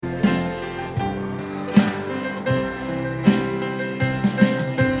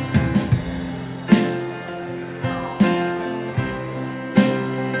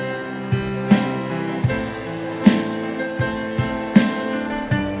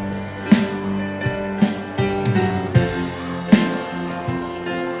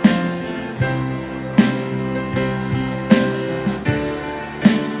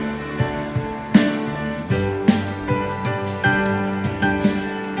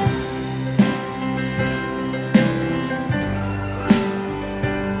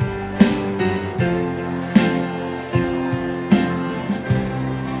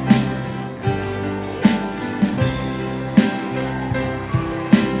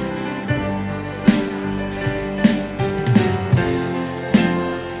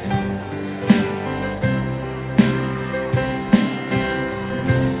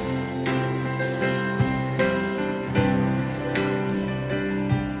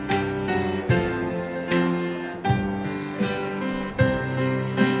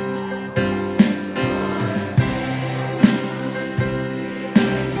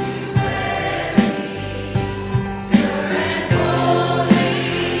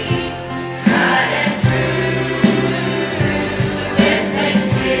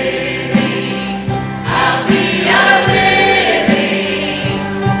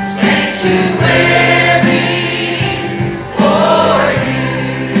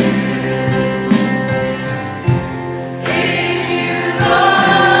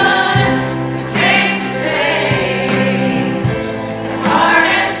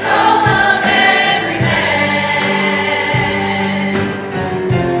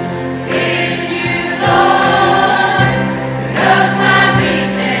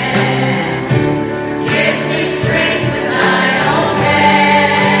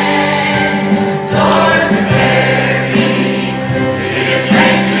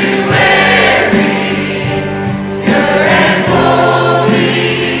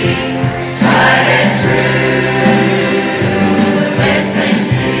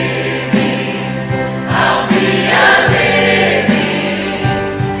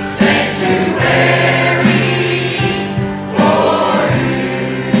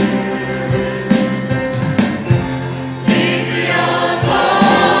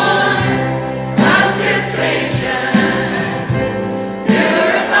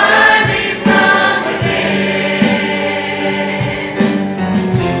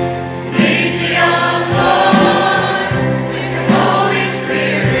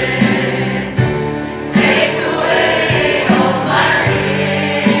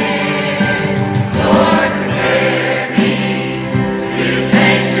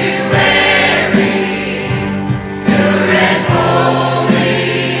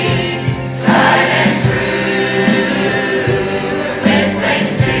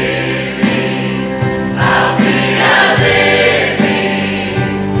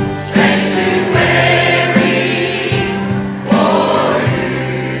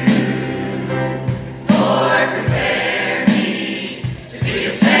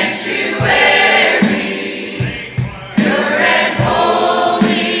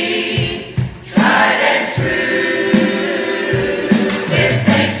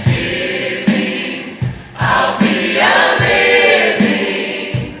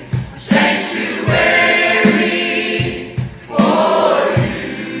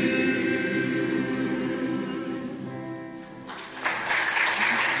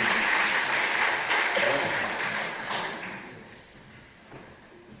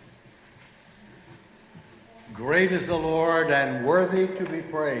Great is the Lord and worthy to be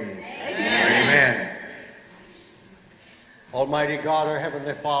praised. Amen. Amen. Almighty God, our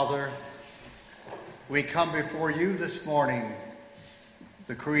Heavenly Father, we come before you this morning,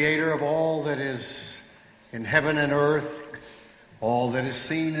 the Creator of all that is in heaven and earth, all that is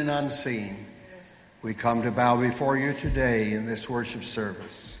seen and unseen. We come to bow before you today in this worship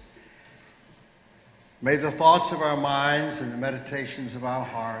service. May the thoughts of our minds and the meditations of our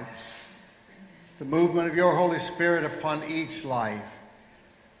hearts, the movement of your Holy Spirit upon each life,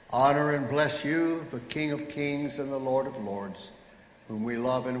 honor and bless you, the King of Kings and the Lord of Lords, whom we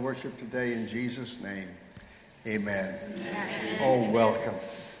love and worship today in Jesus' name. Amen. Amen. Oh, welcome.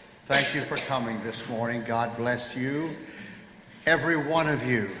 Thank you for coming this morning. God bless you, every one of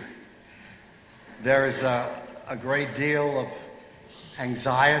you. There is a great deal of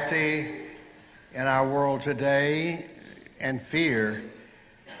anxiety in our world today and fear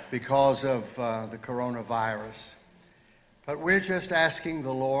because of the coronavirus. But we're just asking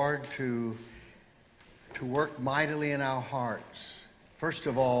the Lord to work mightily in our hearts. First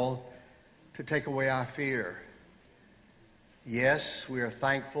of all, to take away our fear. Yes, we are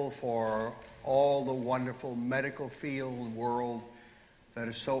thankful for all the wonderful medical field and world that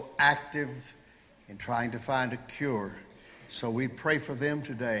is so active in trying to find a cure. So we pray for them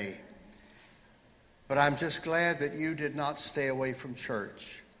today. But I'm just glad that you did not stay away from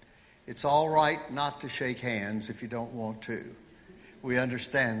church. It's all right not to shake hands if you don't want to. We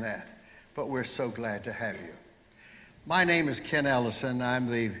understand that. But we're so glad to have you. My name is Ken Ellison. I'm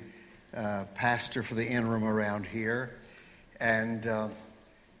the pastor for the interim around here. And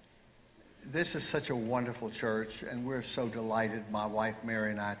this is such a wonderful church. And we're so delighted, my wife Mary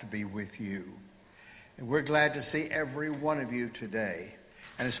and I, to be with you. And we're glad to see every one of you today.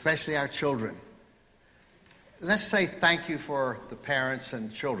 And especially our children. Let's say thank you for the parents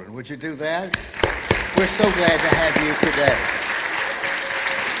and children. Would you do that? We're so glad to have you today.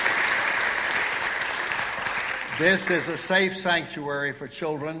 This is a safe sanctuary for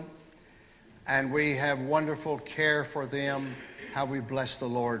children, and we have wonderful care for them, how we bless the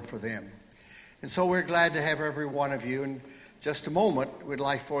Lord for them. And so we're glad to have every one of you. In just a moment, we'd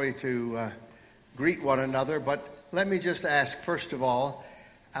like for you to greet one another, but let me just ask, first of all,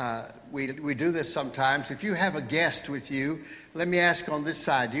 we do this sometimes. If you have a guest with you, let me ask on this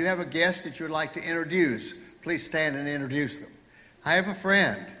side. Do you have a guest that you would like to introduce? Please stand and introduce them. I have a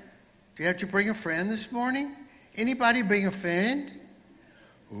friend. Do you have to bring a friend this morning? Anybody bring a friend?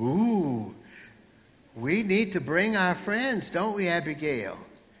 Ooh, we need to bring our friends, don't we, Abigail?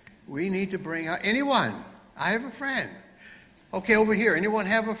 We need to bring anyone. I have a friend. Okay, over here. Anyone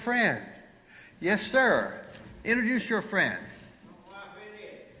have a friend? Yes, sir. Introduce your friend.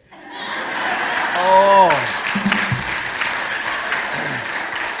 Oh.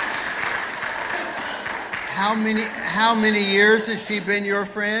 How many years has she been your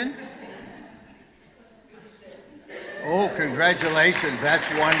friend? Oh, congratulations. That's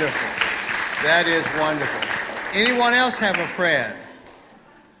wonderful. That is wonderful. Anyone else have a friend?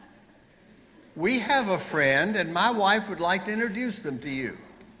 We have a friend, and my wife would like to introduce them to you.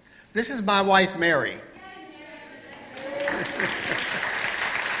 This is my wife, Mary.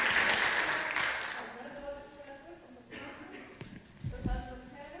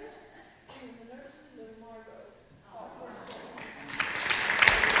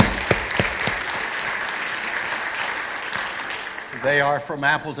 They are from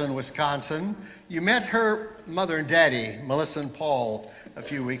Appleton, Wisconsin. You met her mother and daddy, Melissa and Paul, a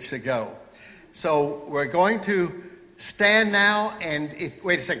few weeks ago. So we're going to stand now, and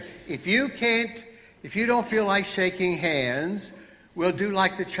wait a second. If you don't feel like shaking hands, we'll do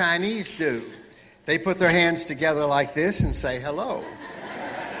like the Chinese do. They put their hands together like this and say hello.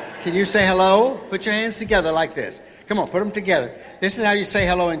 Can you say hello? Put your hands together like this. Come on, put them together. This is how you say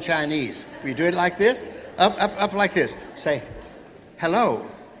hello in Chinese. You do it like this, up like this. Say hello,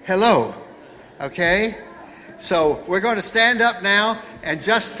 hello. Okay? So we're going to stand up now and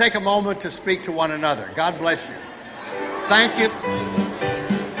just take a moment to speak to one another. God bless you. Thank you.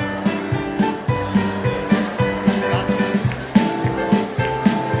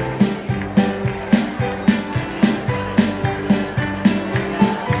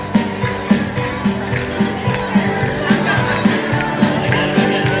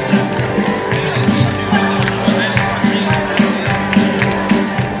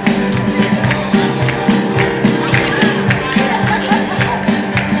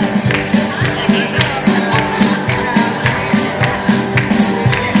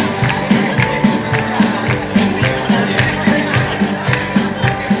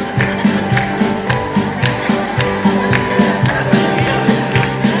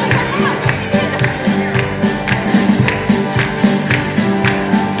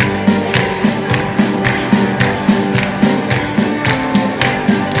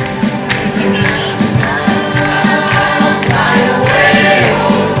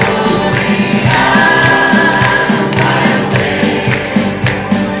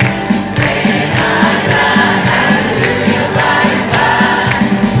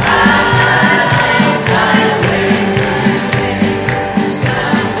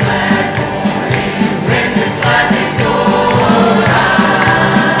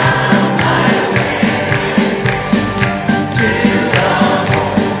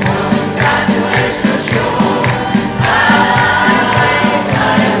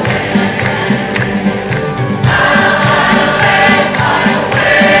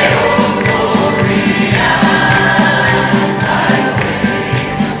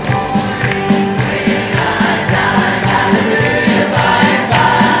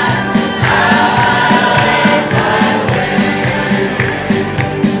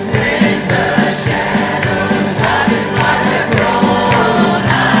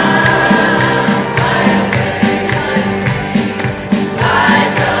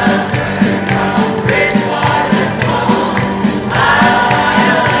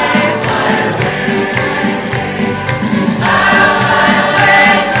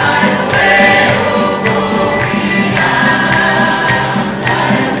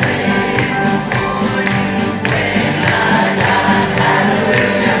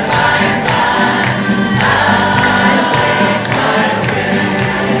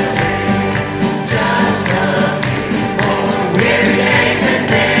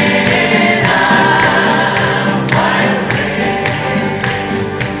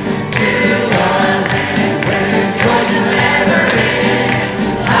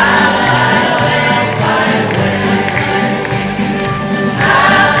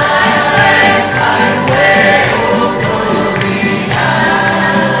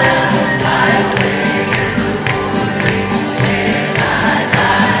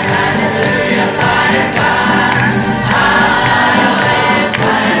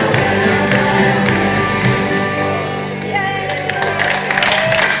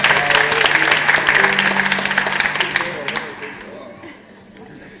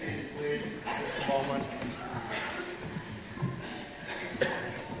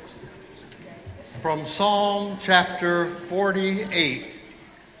 From Psalm chapter 48,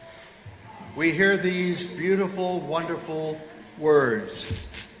 we hear these beautiful, wonderful words.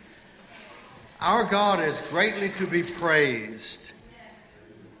 Our God is greatly to be praised.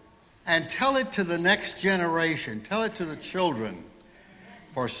 And tell it to the next generation. Tell it to the children.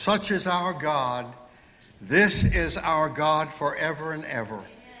 For such is our God. This is our God forever and ever.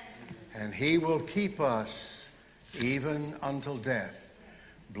 And he will keep us even until death.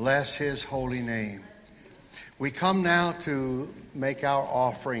 Bless his holy name. We come now to make our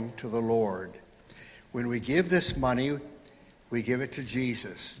offering to the Lord. When we give this money, we give it to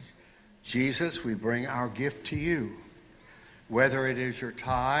Jesus. Jesus, we bring our gift to you. Whether it is your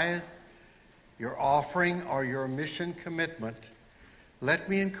tithe, your offering, or your mission commitment, let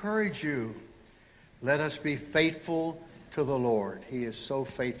me encourage you. Let us be faithful to the Lord. He is so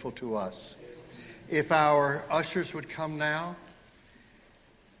faithful to us. If our ushers would come now.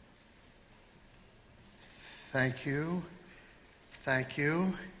 Thank you. Thank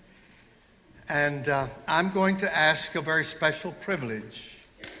you. And I'm going to ask a very special privilege.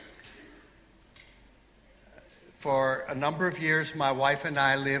 For a number of years, my wife and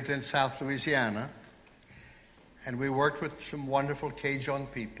I lived in South Louisiana, and we worked with some wonderful Cajun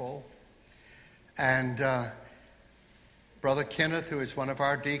people. And Brother Kenneth, who is one of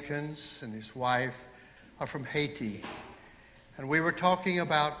our deacons, and his wife are from Haiti. And we were talking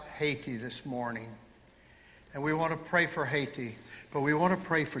about Haiti this morning. And we want to pray for Haiti, but we want to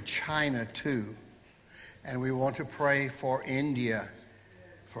pray for China too. And we want to pray for India,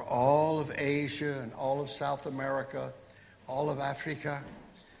 for all of Asia and all of South America, all of Africa.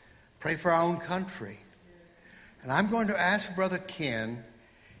 Pray for our own country. And I'm going to ask Brother Ken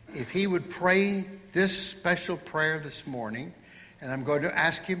if he would pray this special prayer this morning. And I'm going to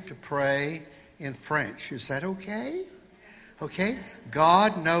ask him to pray in French. Is that okay? Okay?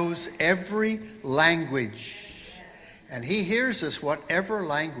 God knows every language, and he hears us whatever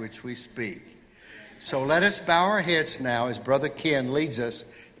language we speak. So let us bow our heads now as Brother Ken leads us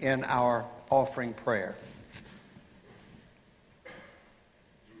in our offering prayer.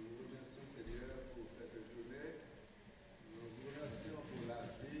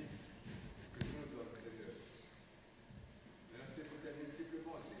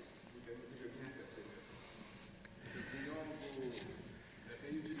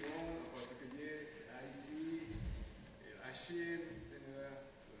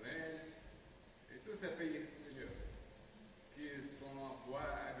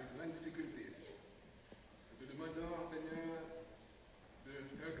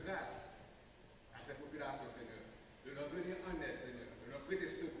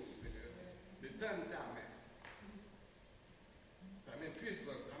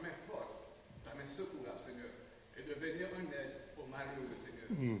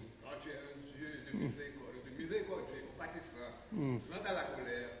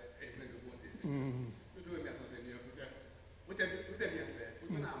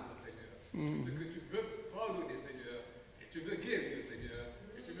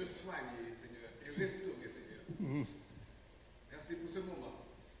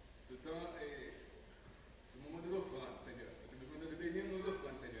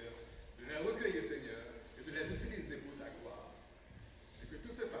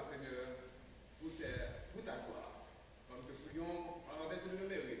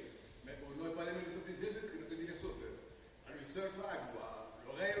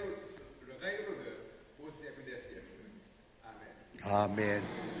 Amen.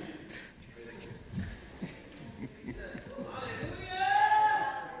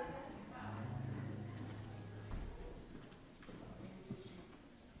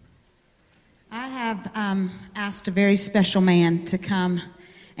 I have asked a very special man to come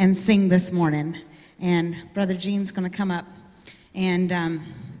and sing this morning, and Brother Gene's going to come up. And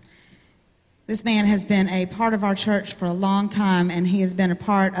this man has been a part of our church for a long time, and he has been a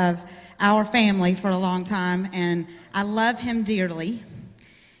part of our family for a long time, and I love him dearly.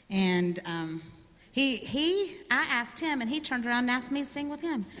 And I asked him, and he turned around and asked me to sing with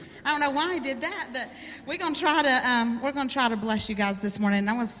him. I don't know why he did that, but we're going to try to bless you guys this morning.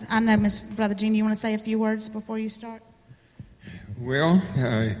 I know, Brother Gene, you want to say a few words before you start? Well,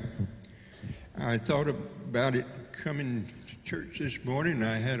 I thought about it coming to church this morning.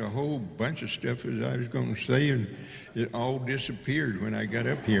 I had a whole bunch of stuff as I was going to say, and it all disappeared when I got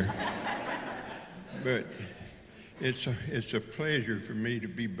up here. But it's a pleasure for me to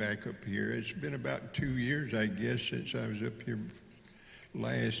be back up here. It's been about 2 years, I guess, since I was up here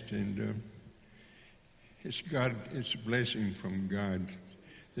last, and it's a blessing from God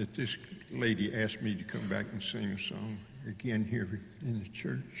that this lady asked me to come back and sing a song again here in the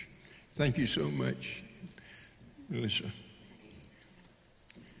church. Thank you so much, Melissa.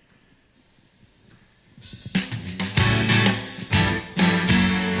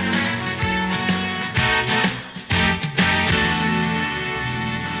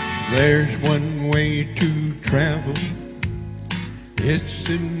 There's one way to travel. It's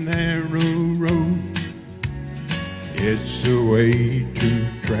a narrow road. It's a way to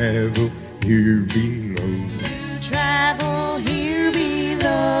travel here below. To travel here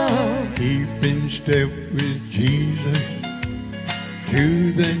below. Keep in step with Jesus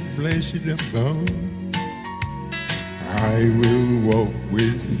to that blessed abode. I will walk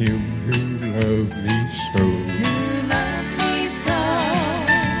with him who loved me so. Who loves me so.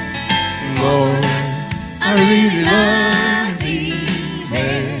 Lord, I really love thee.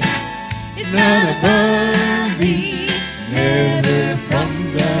 There is none above thee. Never from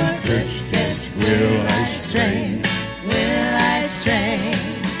thy footsteps will I stray. Will I stray.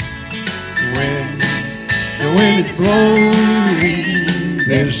 When the wind is blowing,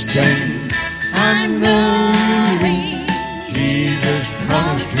 this thing I'm knowing, Jesus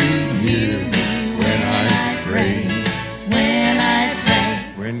promised to hear me when I pray. When I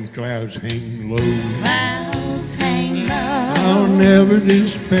pray. When clouds hang low, Clouds hang low. I'll never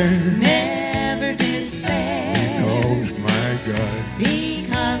despair. Never despair. Because my God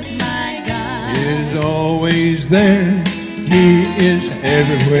Because my God is always there. He is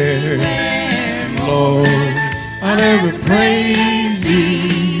everywhere. Lord, I'll ever praise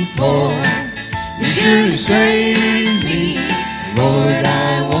thee, for you surely saved me. Lord,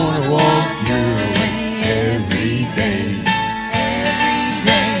 I want to walk your way every day. every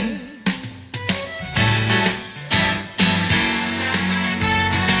day.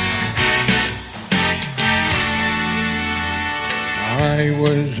 I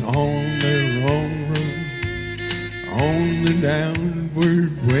was on the wrong road, on the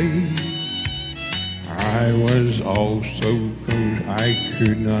downward way. I was also close, I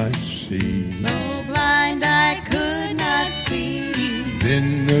could not see. So blind I could not see.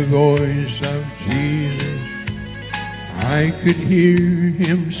 Then the voice of Jesus, I could hear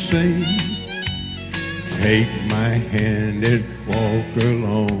him say, take my hand and walk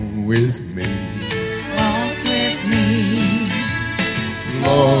along with me. Walk with me.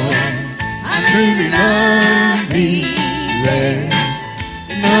 Lord, I really love thee. There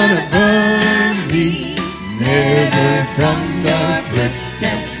is none above thee. Never from thy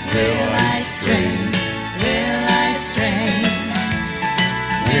footsteps will I stray. Will I stray.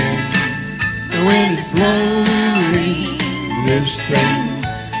 When the wind is blowing, this thing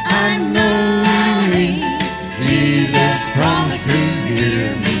I'm knowing, Jesus promised to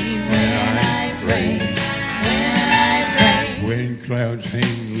hear me when I pray. When I pray. When clouds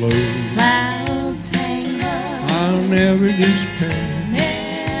hang low, Clouds hang low. I'll never despair.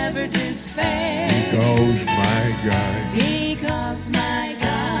 Never despair. Because my God Because my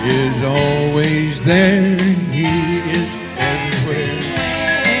God is always there. He is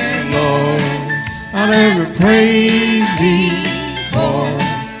everywhere. Lord, I'll ever praise thee, for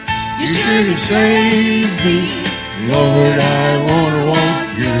you surely saved me. Lord, I want to walk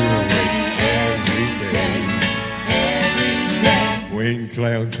your way every day. every day. When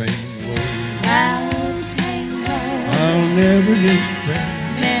clouds hang low, Clouds hang low. I'll never despair.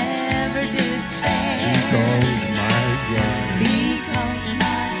 Never despair. Because my God Because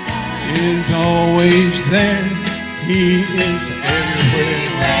my God is always there. He is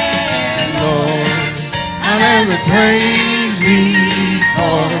everywhere. Lord, I'll ever praise thee,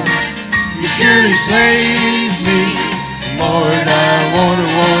 for you surely saved me. Lord, I want to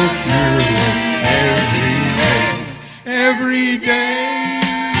walk your way every day.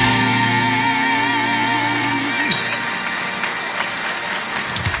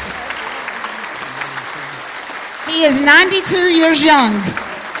 He is 92 years young.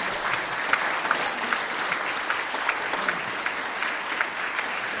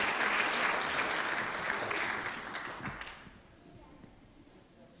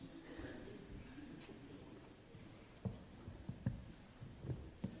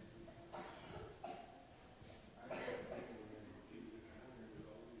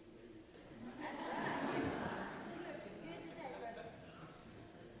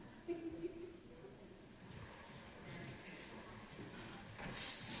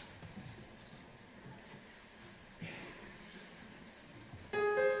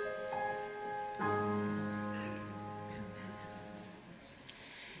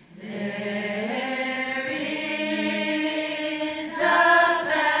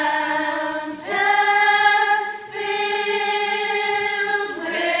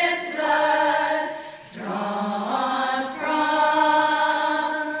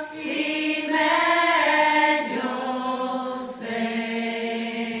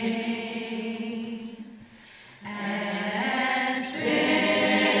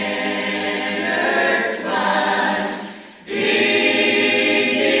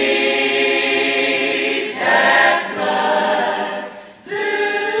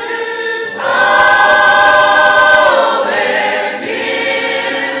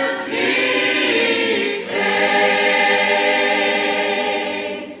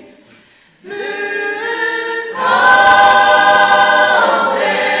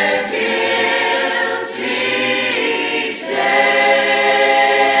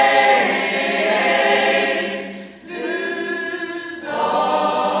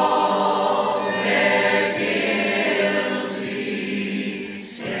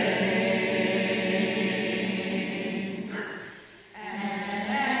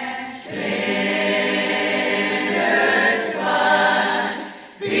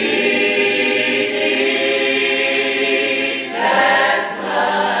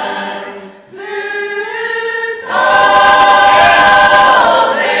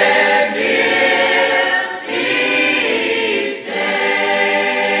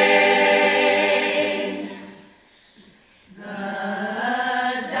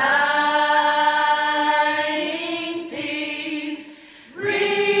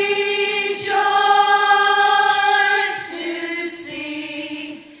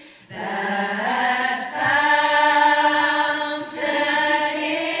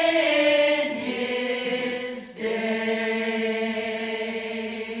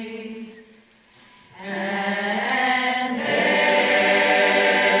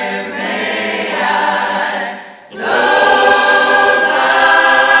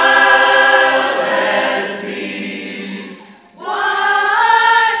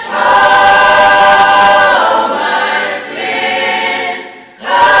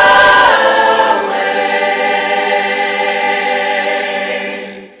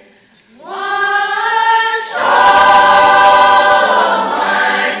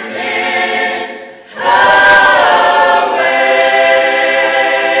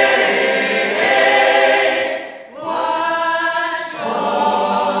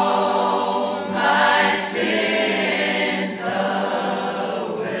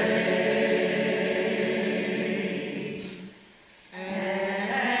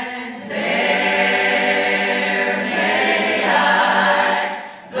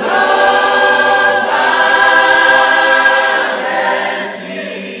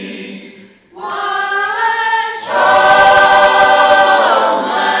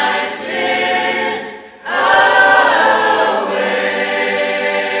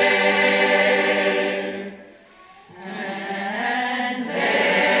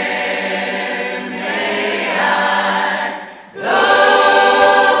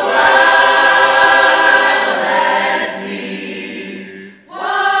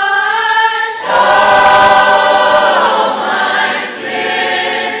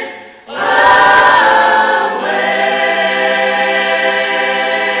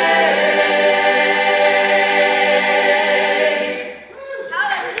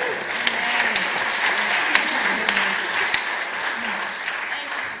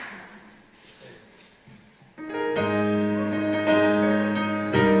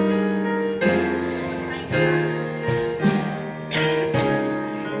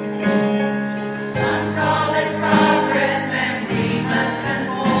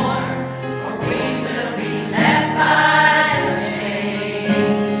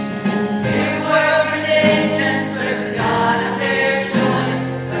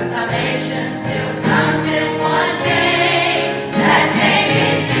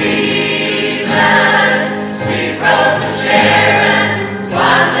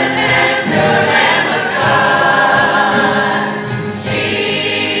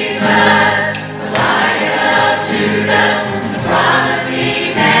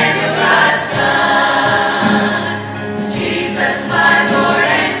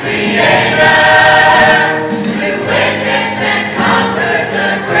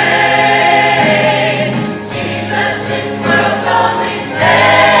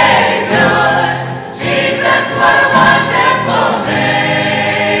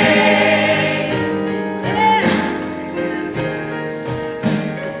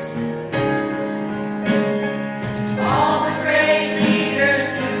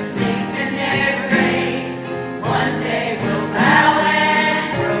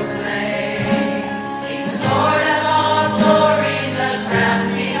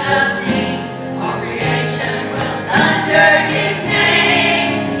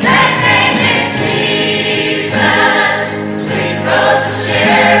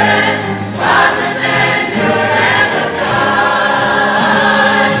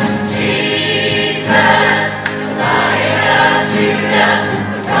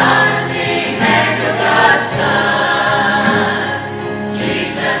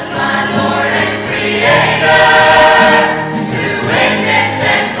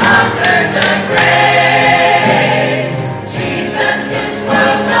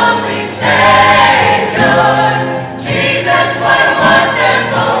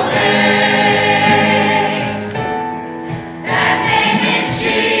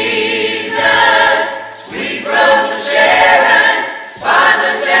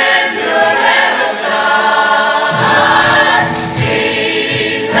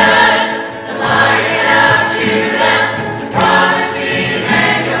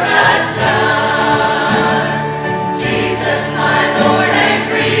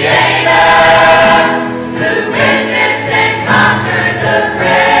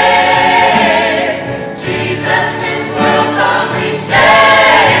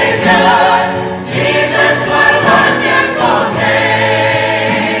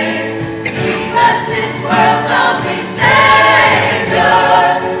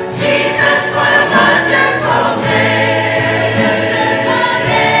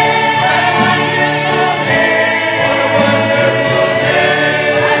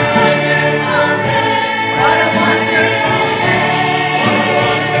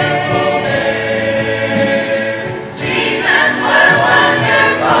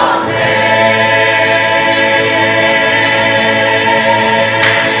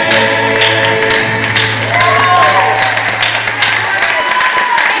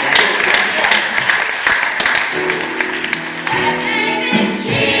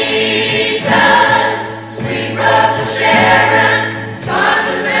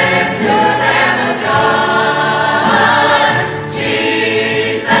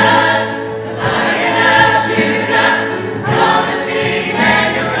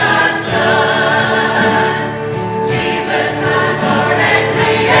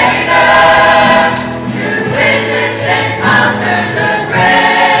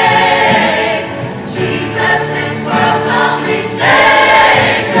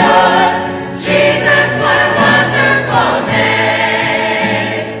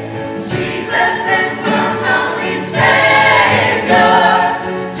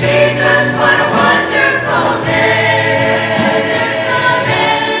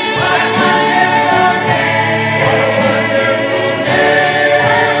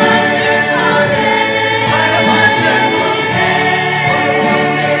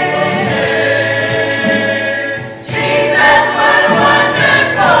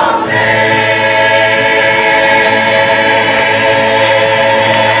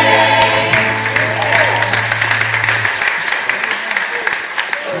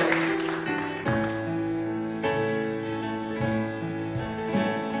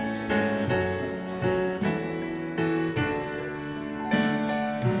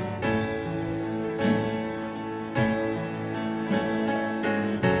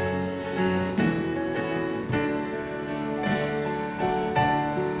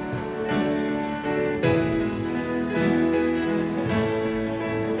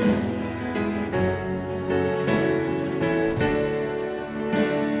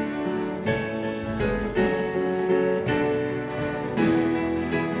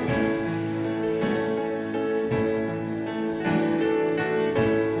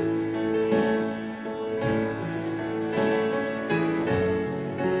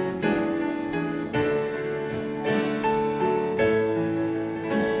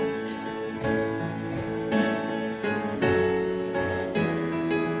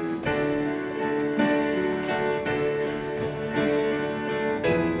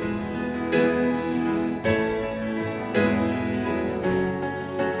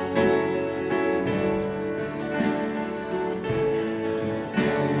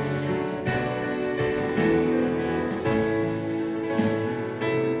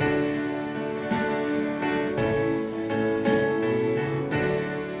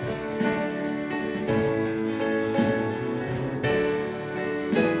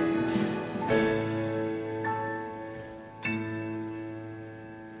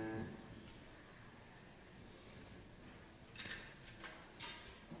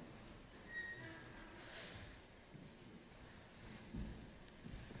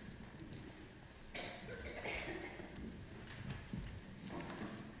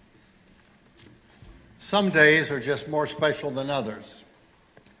 Some days are just more special than others.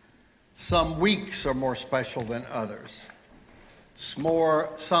 Some weeks are more special than others.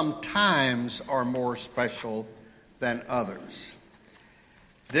 Some times are more special than others.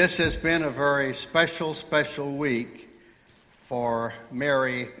 This has been a very special week for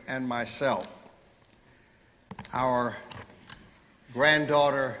Mary and myself. Our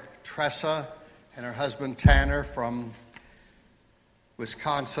granddaughter Tressa and her husband Tanner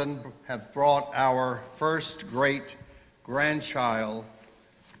Wisconsin, have brought our first great grandchild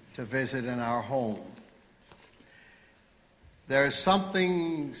to visit in our home. There is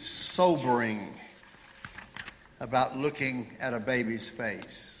something sobering about looking at a baby's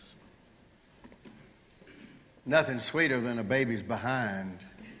face. Nothing sweeter than a baby's behind.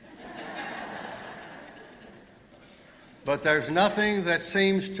 But there's nothing that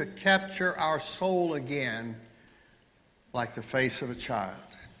seems to capture our soul again like the face of a child.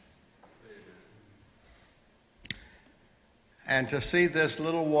 And to see this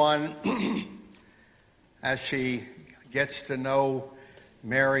little one as she gets to know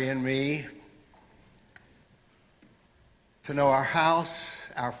Mary and me, to know our house,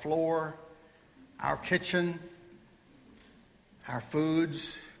 our floor, our kitchen, our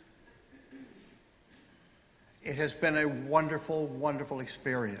foods. It has been a wonderful, wonderful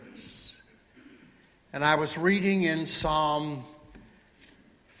experience. And I was reading in Psalm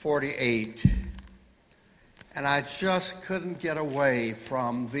 48, and I just couldn't get away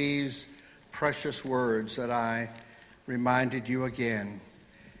from these precious words that I reminded you again.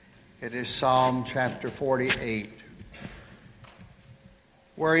 It is Psalm chapter 48,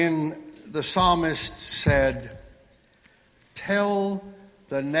 wherein the psalmist said, "Tell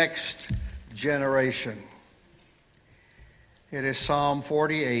the next generation." It is Psalm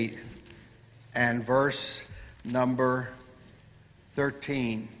 48 and verse number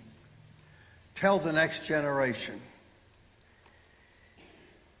 13. Tell the next generation.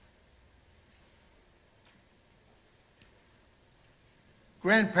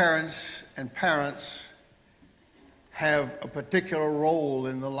 Grandparents and parents have a particular role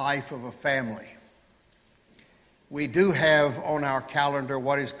in the life of a family. We do have on our calendar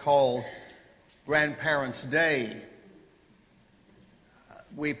what is called Grandparents' Day.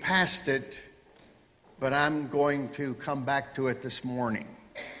 We passed it, but I'm going to come back to it this morning.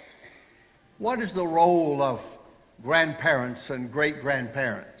 What is the role of grandparents and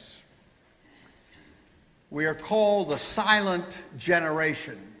great-grandparents? We are called the silent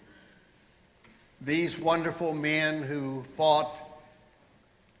generation. These wonderful men who fought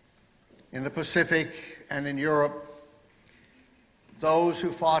in the Pacific and in Europe, those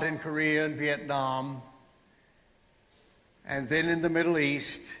who fought in Korea and Vietnam, and then in the Middle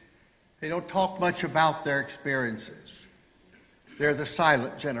East, they don't talk much about their experiences. They're the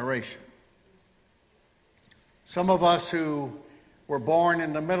silent generation. Some of us who were born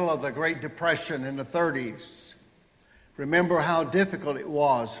in the middle of the Great Depression in the 30s remember how difficult it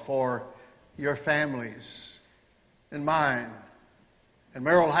was for your families and mine. And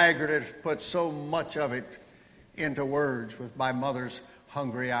Merrill Haggard has put so much of it into words with My Mother's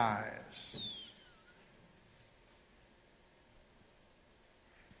Hungry Eyes.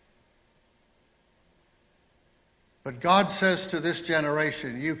 But God says to this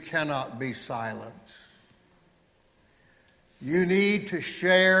generation, you cannot be silent. You need to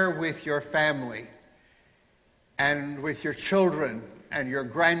share with your family and with your children and your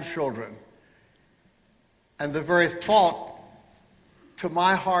grandchildren. And the very thought to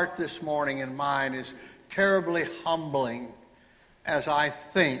my heart this morning and mine is terribly humbling as I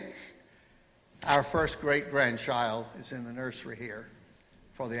think our first great-grandchild is in the nursery here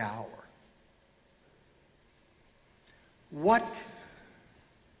for the hour. What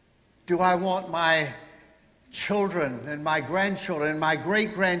do I want my children and my grandchildren and my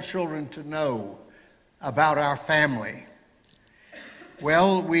great-grandchildren to know about our family?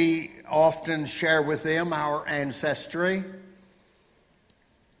 Well, we often share with them our ancestry.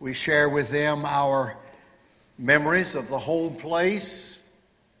 We share with them our memories of the home place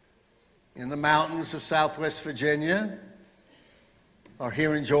in the mountains of Southwest Virginia, or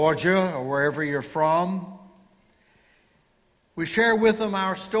here in Georgia, or wherever you're from. We share with them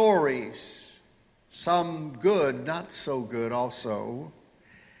our stories, some good, not so good also.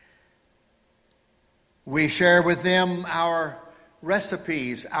 We share with them our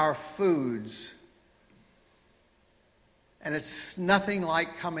recipes, our foods. And it's nothing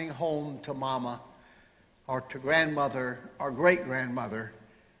like coming home to mama or to grandmother or great-grandmother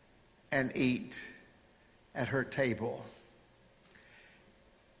and eat at her table.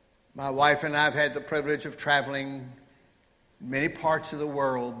 My wife and I have had the privilege of traveling many parts of the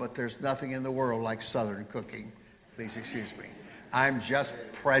world, but there's nothing in the world like Southern cooking. Please excuse me. I'm just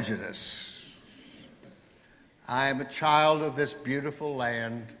prejudiced. I am a child of this beautiful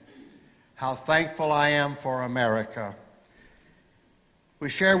land. How thankful I am for America. We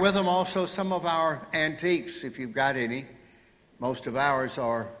share with them also some of our antiques, if you've got any. Most of ours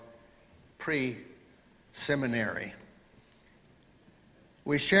are pre-seminary.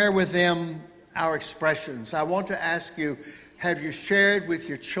 We share with them our expressions. I want to ask you, have you shared with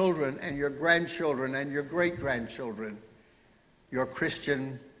your children and your grandchildren and your great-grandchildren your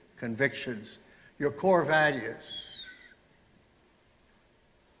Christian convictions, your core values?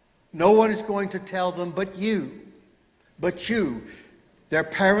 No one is going to tell them but you. But you. Their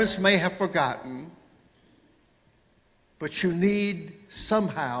parents may have forgotten, but you need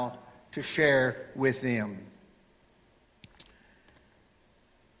somehow to share with them.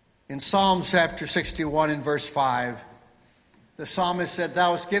 In Psalm chapter 61 and verse 5, the psalmist said,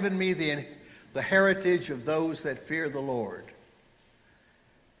 "Thou hast given me the heritage of those that fear the Lord."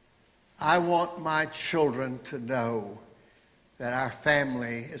 I want my children to know that our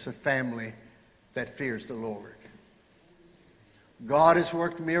family is a family that fears the Lord. God has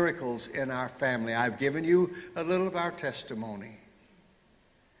worked miracles in our family. I've given you a little of our testimony.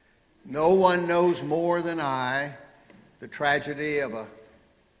 No one knows more than I the tragedy of an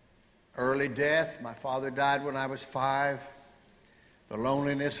early death. My father died when I was 5. The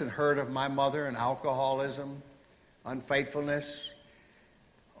loneliness and hurt of my mother and alcoholism, unfaithfulness.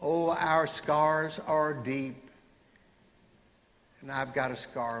 Oh, our scars are deep. And I've got a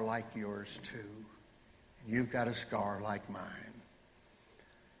scar like yours too. And you've got a scar like mine.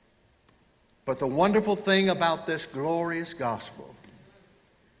 But the wonderful thing about this glorious gospel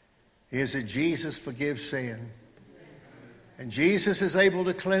is that Jesus forgives sin. And Jesus is able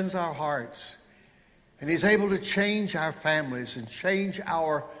to cleanse our hearts. And He's able to change our families and change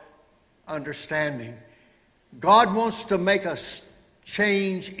our understanding. God wants to make a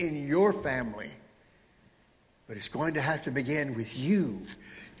change in your family. But it's going to have to begin with you.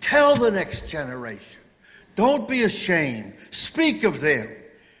 Tell the next generation. Don't be ashamed. Speak of them.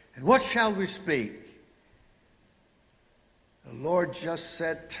 And what shall we speak? The Lord just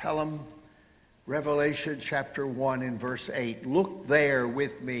said, tell them, Revelation chapter 1 and verse 8. Look there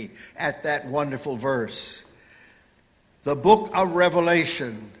with me at that wonderful verse. The book of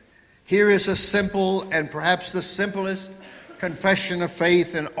Revelation. Here is a simple and perhaps the simplest confession of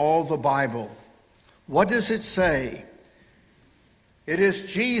faith in all the Bible. What does it say? It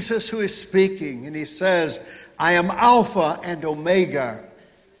is Jesus who is speaking, and He says, I am Alpha and Omega,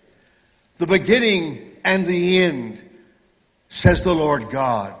 the beginning and the end, says the Lord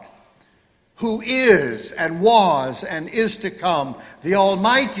God, who is and was and is to come, the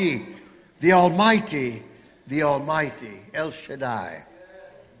Almighty, the Almighty, the Almighty, El Shaddai.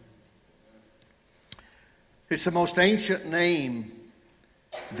 It's the most ancient name,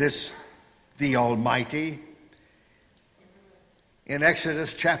 this, the Almighty. In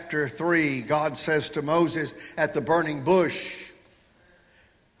Exodus chapter 3, God says to Moses at the burning bush,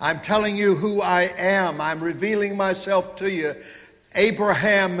 I'm telling you who I am. I'm revealing myself to you.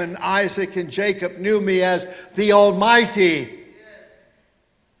 Abraham and Isaac and Jacob knew me as the Almighty.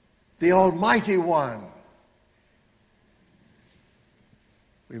 The Almighty One.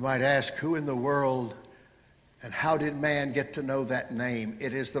 We might ask, who in the world and how did man get to know that name?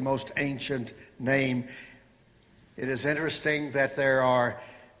 It is the most ancient name. It is interesting that there are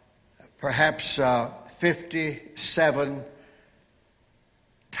perhaps 57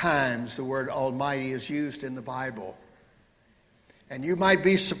 times the word Almighty is used in the Bible. And you might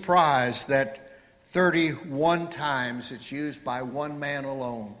be surprised that 31 times it's used by one man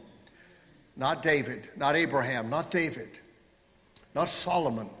alone. Not David, not Abraham, not David, not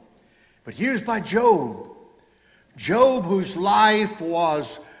Solomon, but used by Job. Job, whose life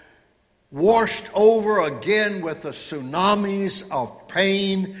was washed over again with the tsunamis of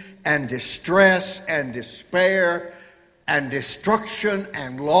pain and distress and despair and destruction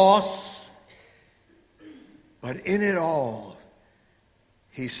and loss. But in it all,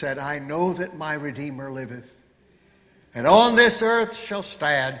 he said, I know that my Redeemer liveth, and on this earth shall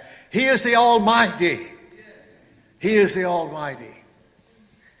stand. He is the Almighty. He is the Almighty.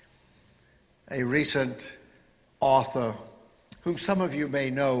 A recent author, whom some of you may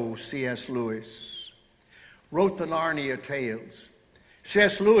know, C.S. Lewis, wrote the Narnia Tales.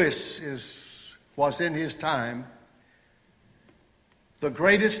 C.S. Lewis was in his time the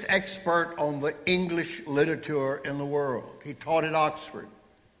greatest expert on the English literature in the world. He taught at Oxford.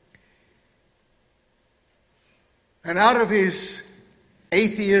 And out of his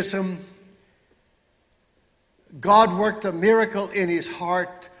atheism, God worked a miracle in his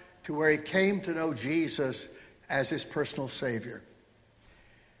heart to where he came to know Jesus as his personal Savior.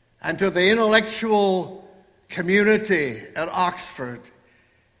 And to the intellectual community at Oxford,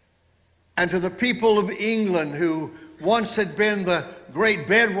 and to the people of England who once had been the great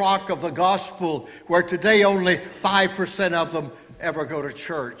bedrock of the gospel, where today only 5% of them ever go to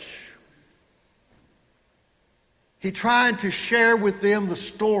church. He tried to share with them the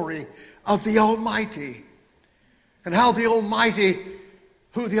story of the Almighty, and how the Almighty,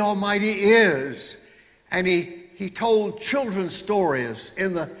 who the Almighty is. And he told children's stories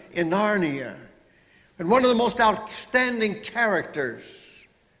in Narnia. And one of the most outstanding characters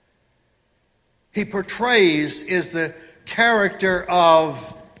he portrays is the character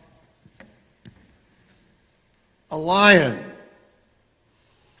of a lion.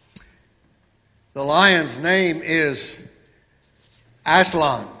 The lion's name is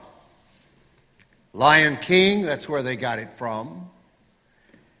Aslan. Lion King, that's where they got it from.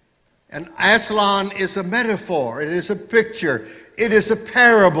 And Aslan is a metaphor. It is a picture. It is a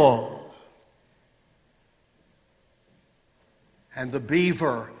parable. And the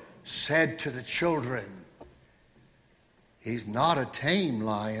beaver said to the children, he's not a tame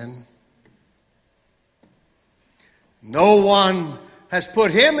lion. No one has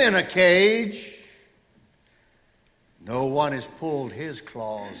put him in a cage. No one has pulled his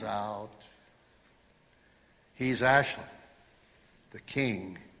claws out. He's Aslan, the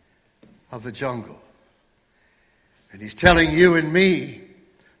king of the jungle. And he's telling you and me,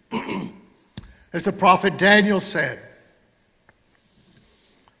 as the prophet Daniel said,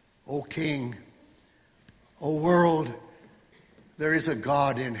 O king, O world, there is a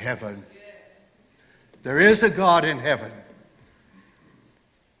God in heaven. There is a God in heaven.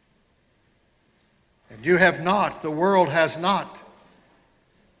 And you have not, the world has not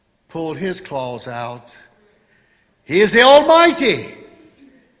pulled his claws out. He is the Almighty.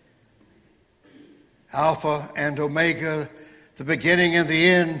 Alpha and Omega, the beginning and the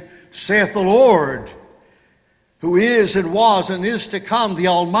end, saith the Lord, who is and was and is to come, the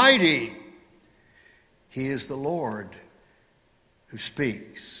Almighty. He is the Lord who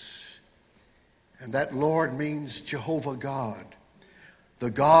speaks. And that Lord means Jehovah God, the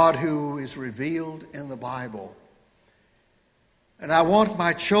God who is revealed in the Bible. And I want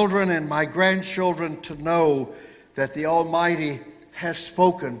my children and my grandchildren to know that the Almighty has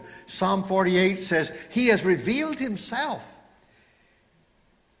spoken. Psalm 48 says, He has revealed Himself.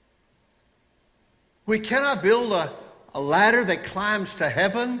 We cannot build a ladder that climbs to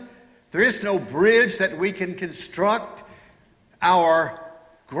heaven. There is no bridge that we can construct. Our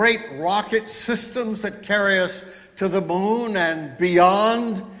great rocket systems that carry us to the moon and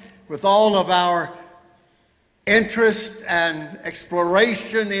beyond, with all of our interest and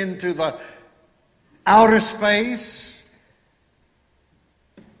exploration into the outer space,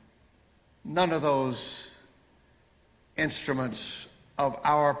 none of those instruments of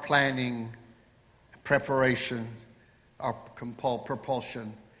our planning, preparation, or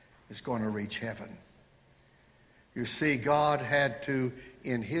propulsion is going to reach heaven. You see, God had to,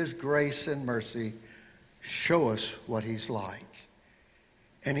 in His grace and mercy, show us what He's like.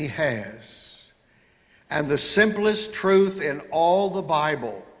 And He has. And the simplest truth in all the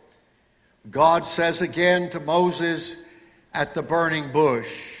Bible, God says again to Moses at the burning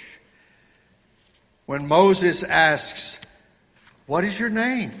bush, when Moses asks, "What is your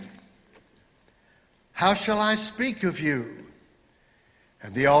name? How shall I speak of you?"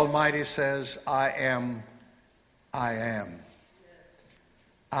 And the Almighty says, I am. I am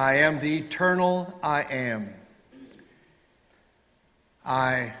the eternal I am.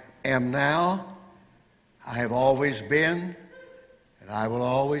 I am now. I have always been, and I will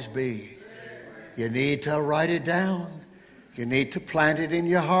always be. You need to write it down. You need to plant it in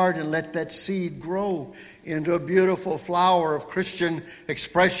your heart and let that seed grow into a beautiful flower of Christian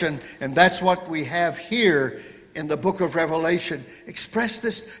expression. And that's what we have here in the book of Revelation. Express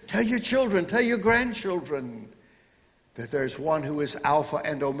this. Tell your children, tell your grandchildren that there's one who is Alpha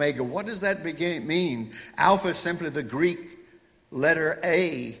and Omega. What does that mean? Alpha is simply the Greek letter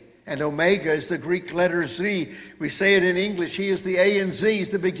A, and Omega is the Greek letter Z. We say it in English. He is the A and Z. He's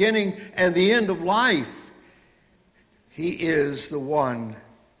the beginning and the end of life. He is the one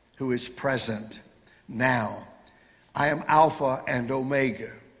who is present now. I am Alpha and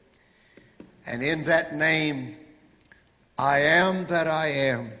Omega. And in that name, I am that I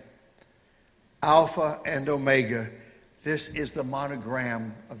am, Alpha and Omega. This is the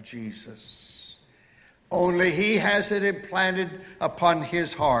monogram of Jesus. Only He has it implanted upon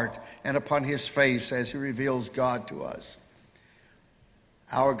His heart and upon His face as He reveals God to us.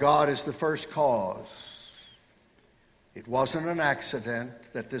 Our God is the first cause. It wasn't an accident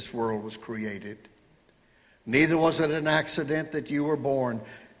that this world was created. Neither was it an accident that you were born.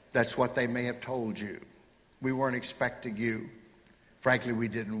 That's what they may have told you. We weren't expecting you. Frankly, we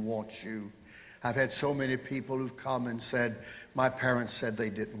didn't want you. I've had so many people who've come and said, my parents said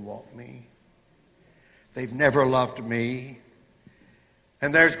they didn't want me. They've never loved me.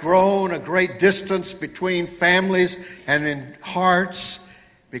 And there's grown a great distance between families and in hearts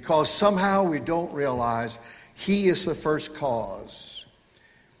because somehow we don't realize He is the first cause.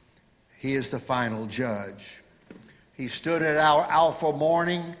 He is the final judge. He stood at our Alpha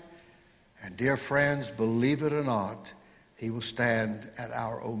morning, and dear friends, believe it or not, he will stand at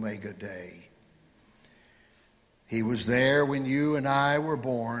our Omega day. He was there when you and I were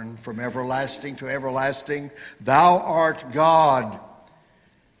born, from everlasting to everlasting. Thou art God.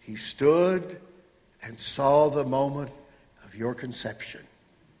 He stood and saw the moment of your conception.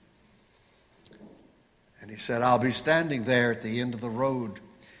 And he said, I'll be standing there at the end of the road.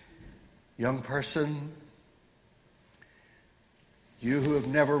 Young person, you who have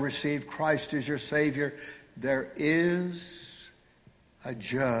never received Christ as your Savior, there is a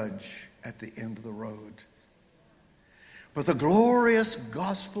judge at the end of the road. But the glorious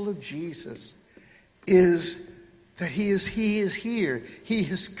gospel of Jesus is that He is here. He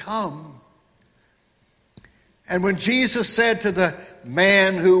has come. And when Jesus said to the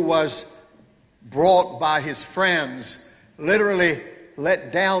man who was brought by his friends, literally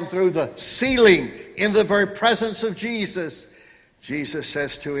let down through the ceiling in the very presence of Jesus, Jesus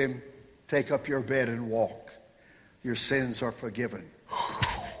says to him, take up your bed and walk. Your sins are forgiven.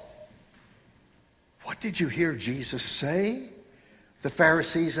 What did you hear Jesus say? The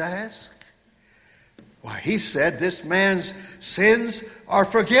Pharisees asked. Why, he said this man's sins are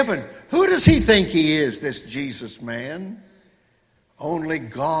forgiven. Who does he think he is, this Jesus man? Only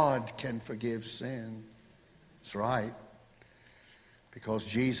God can forgive sin. That's right. Because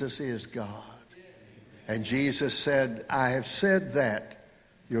Jesus is God. And Jesus said, I have said that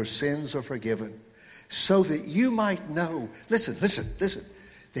your sins are forgiven, so that you might know, listen,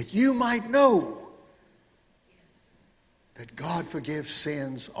 that you might know that God forgives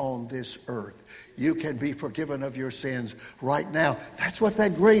sins on this earth. You can be forgiven of your sins right now. That's what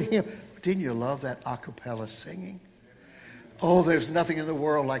that great hymn, didn't you love that a cappella singing? Oh, there's nothing in the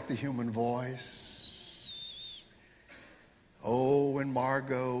world like the human voice. Oh, when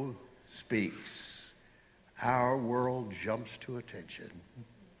Margot speaks, our world jumps to attention.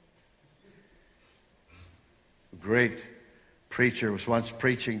 A great preacher was once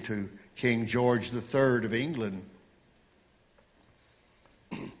preaching to King George III of England.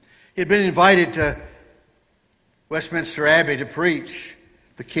 He had been invited to Westminster Abbey to preach.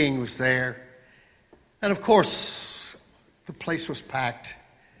 The king was there. And of course, the place was packed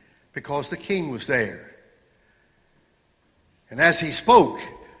because the king was there. And as he spoke,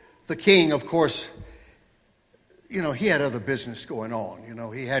 the king, of course, he had other business going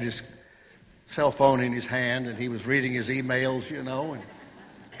on. He had his cell phone in his hand and he was reading his emails, and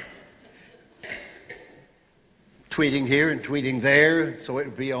tweeting here and tweeting there, so it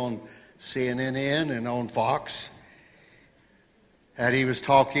would be on CNN and on Fox. And he was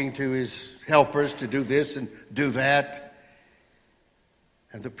talking to his helpers to do this and do that.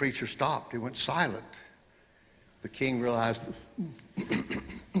 And the preacher stopped. He went silent. The king realized,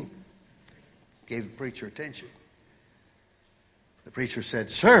 gave the preacher attention. The preacher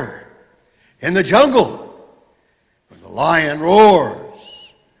said, Sir, in the jungle, when the lion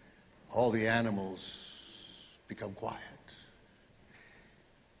roars, all the animals become quiet.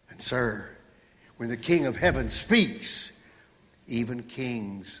 And sir, when the King of Heaven speaks, even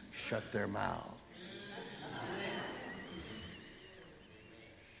kings shut their mouths.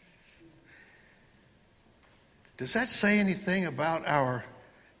 Does that say anything about our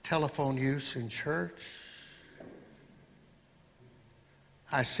telephone use in church?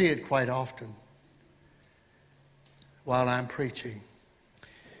 I see it quite often while I'm preaching.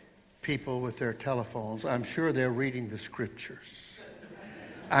 People with their telephones, I'm sure they're reading the scriptures.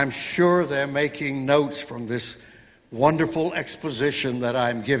 I'm sure they're making notes from this wonderful exposition that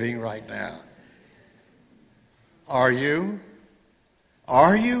I'm giving right now. Are you?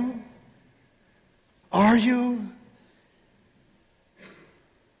 Are you? Are you?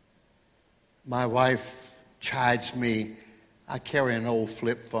 My wife chides me. I carry an old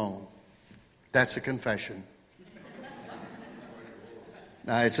flip phone. That's a confession.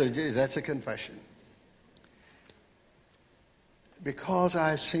 Now, that's a confession. Because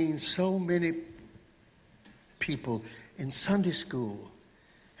I've seen so many people in Sunday school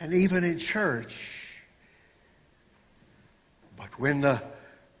and even in church. But when the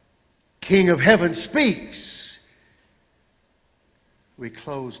King of Heaven speaks, we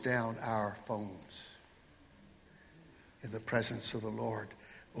close down our phones in the presence of the Lord.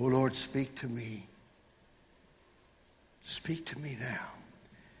 Oh Lord, speak to me. Speak to me now.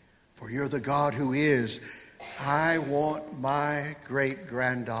 For you're the God who is. I want my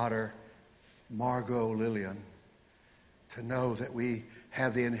great-granddaughter, Margot Lillian, to know that we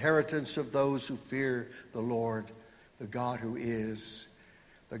have the inheritance of those who fear the Lord, the God who is.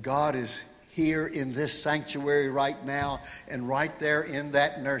 The God is here in this sanctuary right now and right there in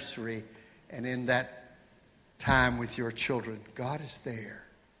that nursery and in that time with your children. God is there.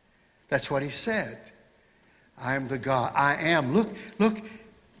 That's what he said. I am the God. I am. Look.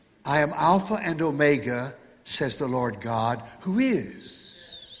 I am Alpha and Omega, says the Lord God, who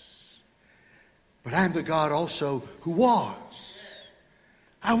is. But I am the God also who was.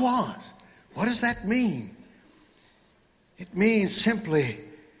 I was. What does that mean? It means simply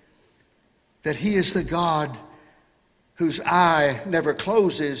that he is the God whose eye never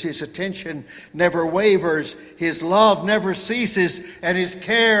closes, his attention never wavers, his love never ceases, and his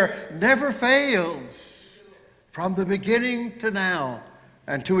care never fails. From the beginning to now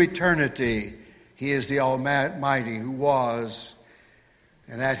and to eternity, he is the Almighty who was,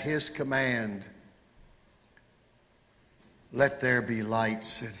 and at his command, let there be light,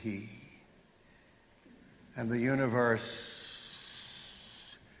 said he. And the universe,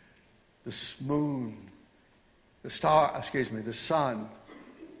 the moon, the sun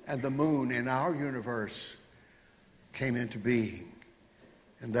and the moon in our universe came into being,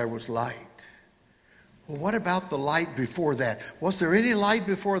 and there was light. Well, what about the light before that? Was there any light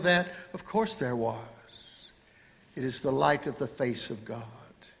before that? Of course there was. It is the light of the face of God.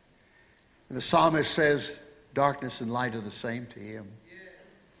 And the psalmist says, darkness and light are the same to him.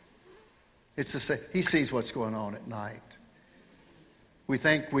 It's the same. He sees what's going on at night. We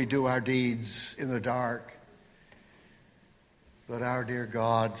think we do our deeds in the dark, but our dear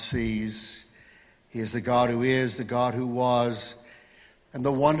God sees. He is the God who is, the God who was. And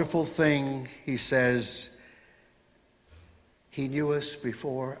the wonderful thing, he says, he knew us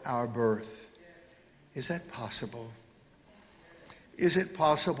before our birth. Is that possible? Is it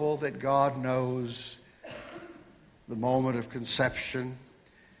possible that God knows the moment of conception,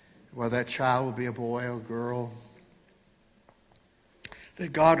 whether that child will be a boy or a girl?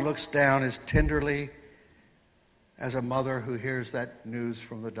 That God looks down as tenderly as a mother who hears that news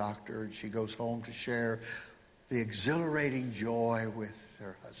from the doctor and she goes home to share the exhilarating joy with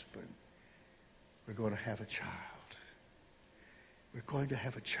her husband. We're going to have a child. We're going to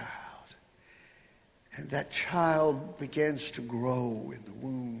have a child. And that child begins to grow in the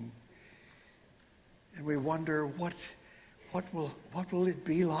womb. And we wonder, what will it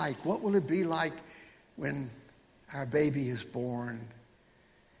be like? What will it be like when our baby is born?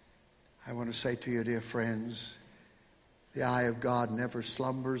 I want to say to you, dear friends, the eye of God never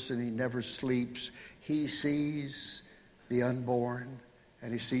slumbers and he never sleeps. He sees the unborn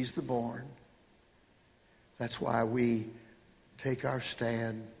and he sees the born. That's why we take our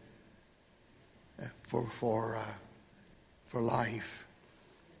stand for life.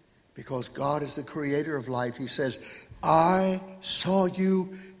 Because God is the creator of life. He says, I saw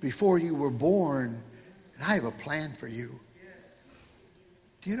you before you were born, and I have a plan for you.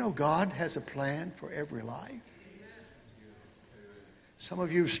 Do you know God has a plan for every life? Some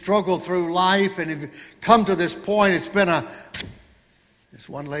of you struggle through life, and if you come to this point, it's been as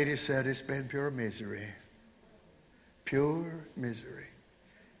one lady said, it's been pure misery. Pure misery.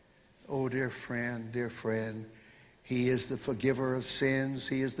 Oh, dear friend, he is the forgiver of sins.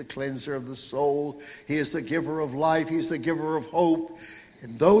 He is the cleanser of the soul. He is the giver of life. He is the giver of hope.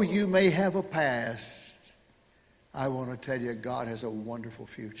 And though you may have a past, I want to tell you, God has a wonderful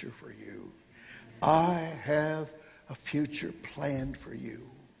future for you. I have a future planned for you.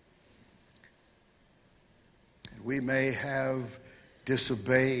 And we may have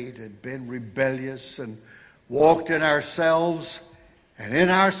disobeyed and been rebellious and walked in ourselves and in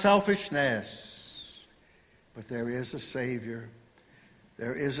our selfishness. But there is a Savior.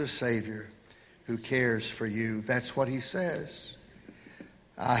 There is a Savior who cares for you. That's what he says.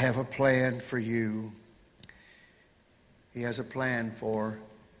 I have a plan for you. He has a plan for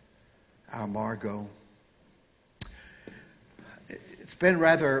our Margot. It's been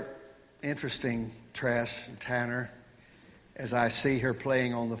rather interesting, Tress and Tanner, as I see her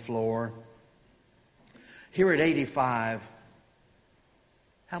playing on the floor. Here at 85,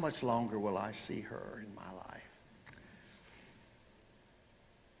 how much longer will I see her in my life?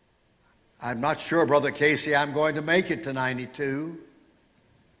 I'm not sure, Brother Casey, I'm going to make it to 92.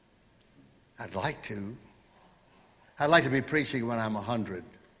 I'd like to. I'd like to be preaching when I'm 100.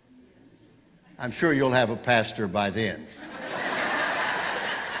 I'm sure you'll have a pastor by then.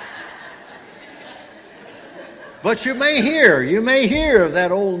 But you may hear of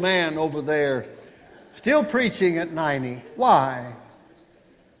that old man over there still preaching at 90. Why?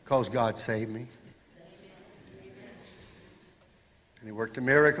 Because God saved me. And he worked a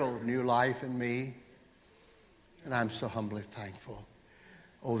miracle of new life in me. And I'm so humbly thankful.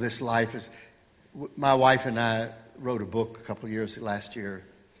 Oh, this life is... My wife and I wrote a book a couple of years last year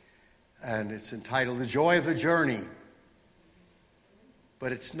And it's entitled The Joy of the Journey.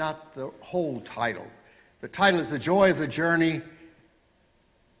 But it's not the whole title. The title is The Joy of the Journey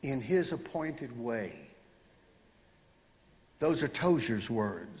in His Appointed Way. Those are Tozer's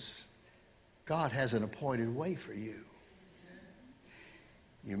words. God has an appointed way for you.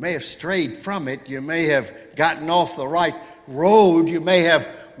 You may have strayed from it. You may have gotten off the right road. You may have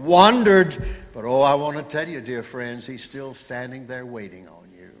wandered. But I want to tell you, dear friends, He's still standing there waiting on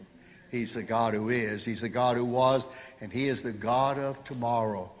you. He's the God who is. He's the God who was. And He is the God of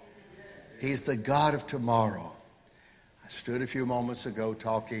tomorrow. He's the God of tomorrow. I stood a few moments ago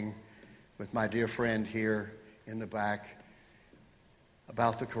talking with my dear friend here in the back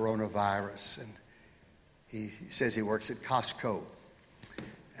about the coronavirus. And he says he works at Costco.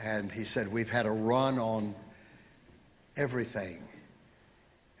 And he said, we've had a run on everything.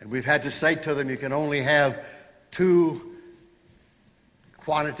 And we've had to say to them, you can only have 2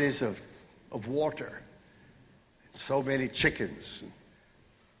 quantities of water, and so many chickens, and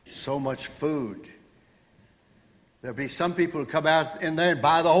so much food. There'll be some people who come out in there and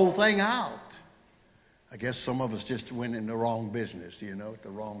buy the whole thing out. I guess some of us just went in the wrong business, at the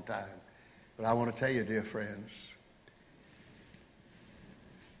wrong time. But I want to tell you, dear friends,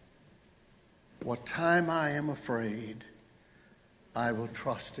 what time I am afraid, I will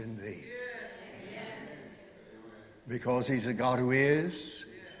trust in Thee. Because He's the God who is,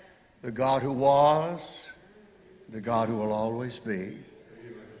 the God who was, the God who will always be.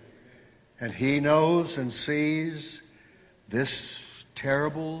 And He knows and sees this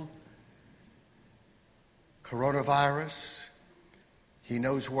terrible coronavirus. He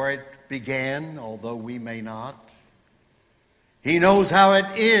knows where it began, although we may not. He knows how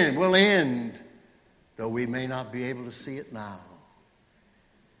it will end, though we may not be able to see it now.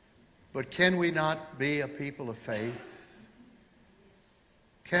 But can we not be a people of faith?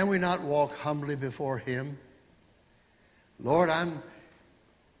 Can we not walk humbly before Him? Lord,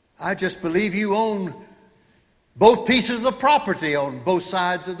 I just believe You own both pieces of the property on both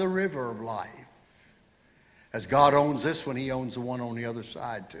sides of the river of life. As God owns this one, He owns the one on the other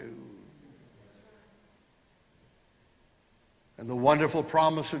side too. And the wonderful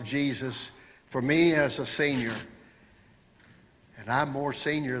promise of Jesus for me as a senior, and I'm more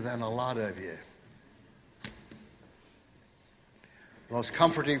senior than a lot of you. The most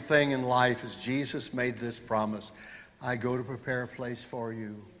comforting thing in life is Jesus made this promise. I go to prepare a place for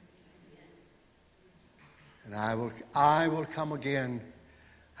you. And I will come again.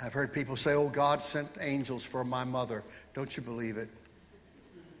 I've heard people say, God sent angels for my mother. Don't you believe it?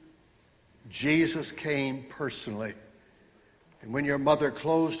 Jesus came personally. And when your mother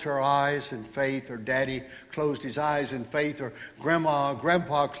closed her eyes in faith, or daddy closed his eyes in faith, or grandma or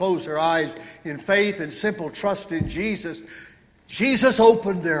grandpa closed their eyes in faith and simple trust in Jesus, Jesus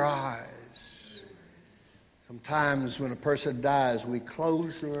opened their eyes. Sometimes when a person dies, we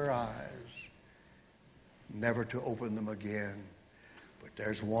close their eyes, never to open them again. But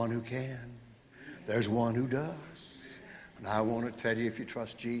there's one who can. There's one who does. And I want to tell you, if you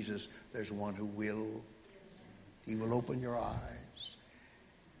trust Jesus, there's one who will. He will open your eyes,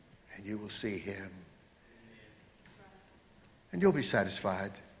 and you will see Him. And you'll be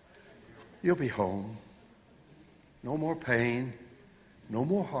satisfied. You'll be home. No more pain. No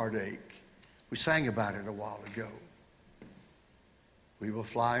more heartache. We sang about it a while ago. We will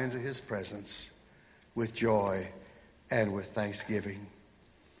fly into His presence with joy and with thanksgiving.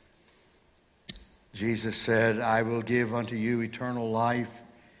 Jesus said, I will give unto you eternal life,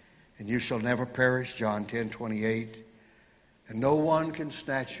 and you shall never perish, John 10:28. And no one can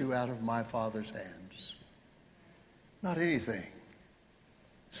snatch you out of my Father's hands. Not anything,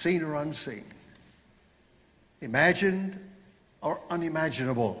 seen or unseen, imagined or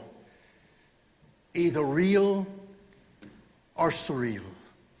unimaginable, either real or surreal.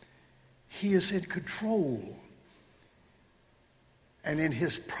 He is in control. And in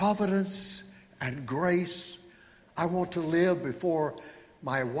His providence and grace, I want to live before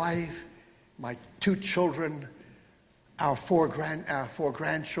my wife, my 2 children, our four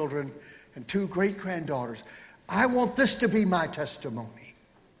grandchildren, and 2 great-granddaughters. I want this to be my testimony.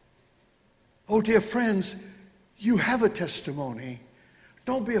 Oh, dear friends, you have a testimony.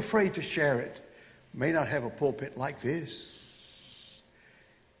 Don't be afraid to share it. May not have a pulpit like this,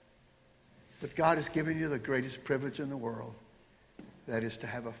 but God has given you the greatest privilege in the world. That is to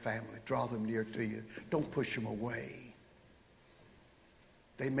have a family. Draw them near to you. Don't push them away.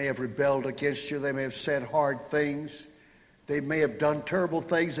 They may have rebelled against you. They may have said hard things. They may have done terrible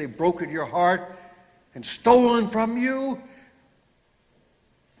things. They've broken your heart and stolen from you.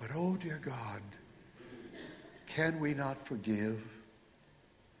 But oh, dear God, can we not forgive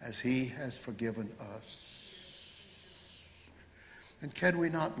as he has forgiven us. And can we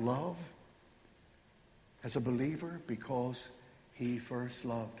not love as a believer because he first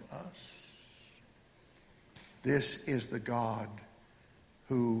loved us? This is the God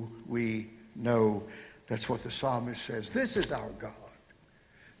who we know. That's what the psalmist says. This is our God.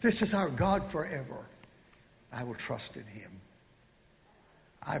 This is our God forever. I will trust in him.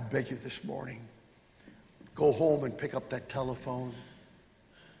 I beg you this morning, go home and pick up that telephone.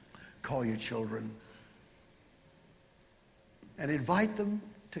 Call your children. And invite them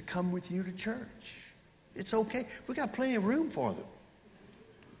to come with you to church. It's okay. We got plenty of room for them.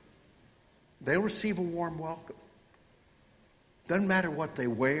 They'll receive a warm welcome. Doesn't matter what they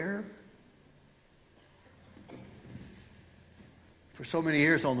wear. For so many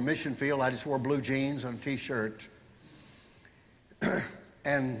years on the mission field, I just wore blue jeans and a t-shirt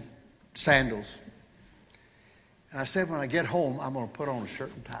and sandals. And I said, when I get home, I'm going to put on a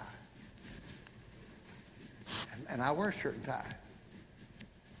shirt and tie. And I wear a shirt and tie.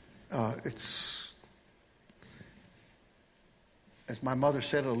 It's, as my mother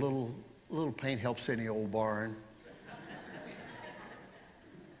said, a little paint helps any old barn.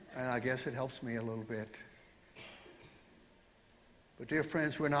 And I guess it helps me a little bit. But dear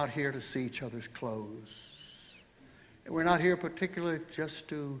friends, we're not here to see each other's clothes. And we're not here particularly just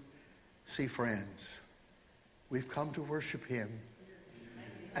to see friends. We've come to worship him.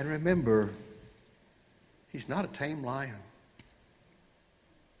 And remember, he's not a tame lion.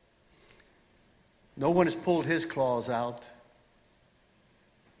 No one has pulled his claws out.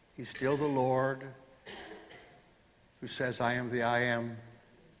 He's still the Lord who says, I am the I am.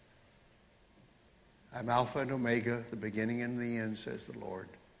 I'm Alpha and Omega, the beginning and the end, says the Lord.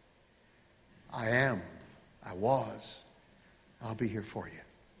 I am, I was, I'll be here for you.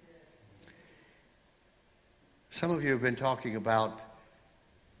 Some of you have been talking about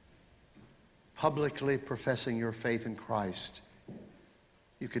publicly professing your faith in Christ.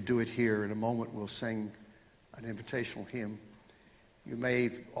 You could do it here. In a moment, we'll sing an invitational hymn. You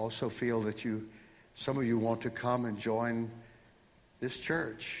may also feel that some of you want to come and join this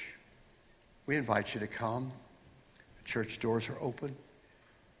church. We invite you to come. The church doors are open.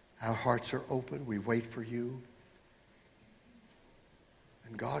 Our hearts are open. We wait for you.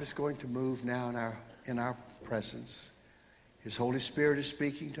 And God is going to move now in our presence. His Holy Spirit is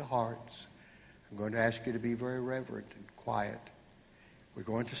speaking to hearts. I'm going to ask you to be very reverent and quiet. We're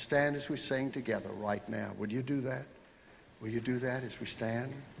going to stand as we sing together right now. Would you do that? Will you do that as we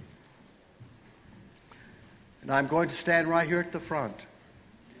stand? And I'm going to stand right here at the front,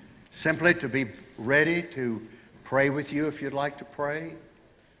 simply to be ready to pray with you if you'd like to pray.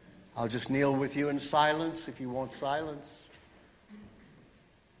 I'll just kneel with you in silence if you want silence.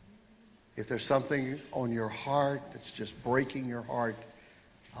 If there's something on your heart that's just breaking your heart,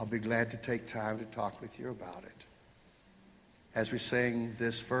 I'll be glad to take time to talk with you about it. As we sing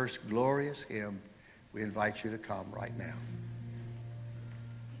this first glorious hymn, we invite you to come right now.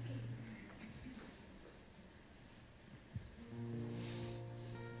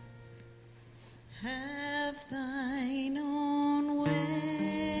 Have thine own way,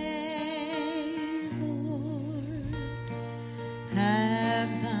 Lord. Have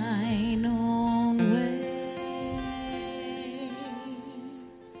thine own way.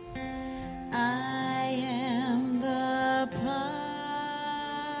 I am the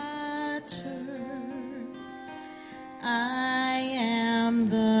potter. I am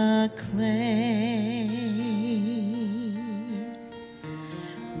the clay.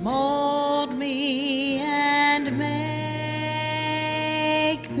 Mold me and make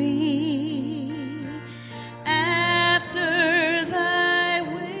me after thy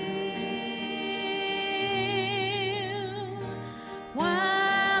will,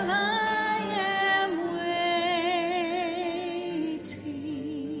 while I am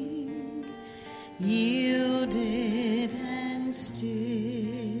waiting, yielded and still.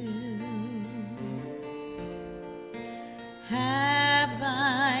 Have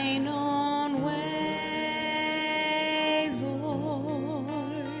thine own way,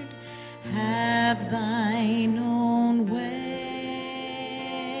 Lord. Have thine own way.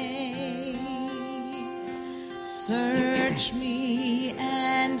 Search me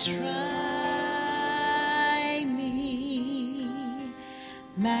and try me,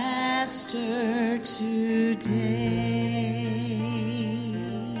 Master, today.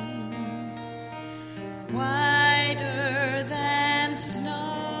 Whiter than snow,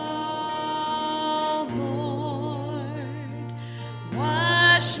 Lord,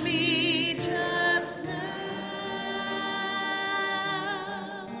 wash me just now,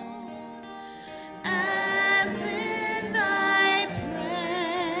 as in thy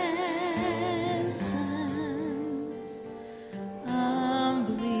presence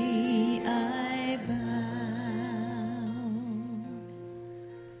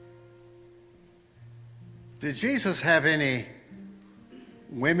Did Jesus have any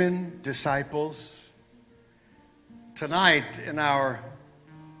women disciples? Tonight in our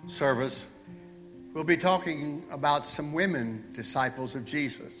service, we'll be talking about some women disciples of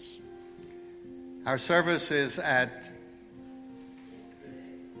Jesus. Our service is at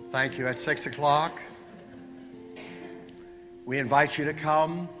 6 o'clock. We invite you to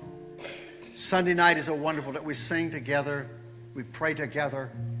come. Sunday night is a wonderful day. We sing together. We pray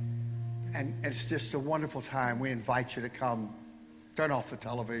together. And it's just a wonderful time. We invite you to come. Turn off the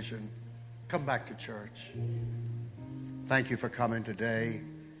television. Come back to church. Thank you for coming today.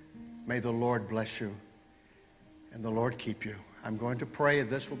 May the Lord bless you and the Lord keep you. I'm going to pray, and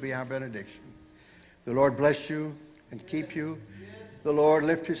this will be our benediction. The Lord bless you and keep you. The Lord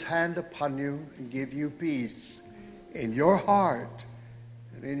lift his hand upon you and give you peace in your heart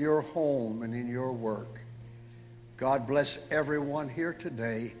and in your home and in your work. God bless everyone here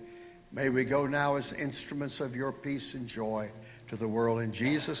today. May we go now as instruments of your peace and joy to the world. In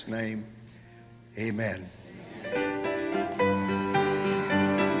Jesus' name, amen.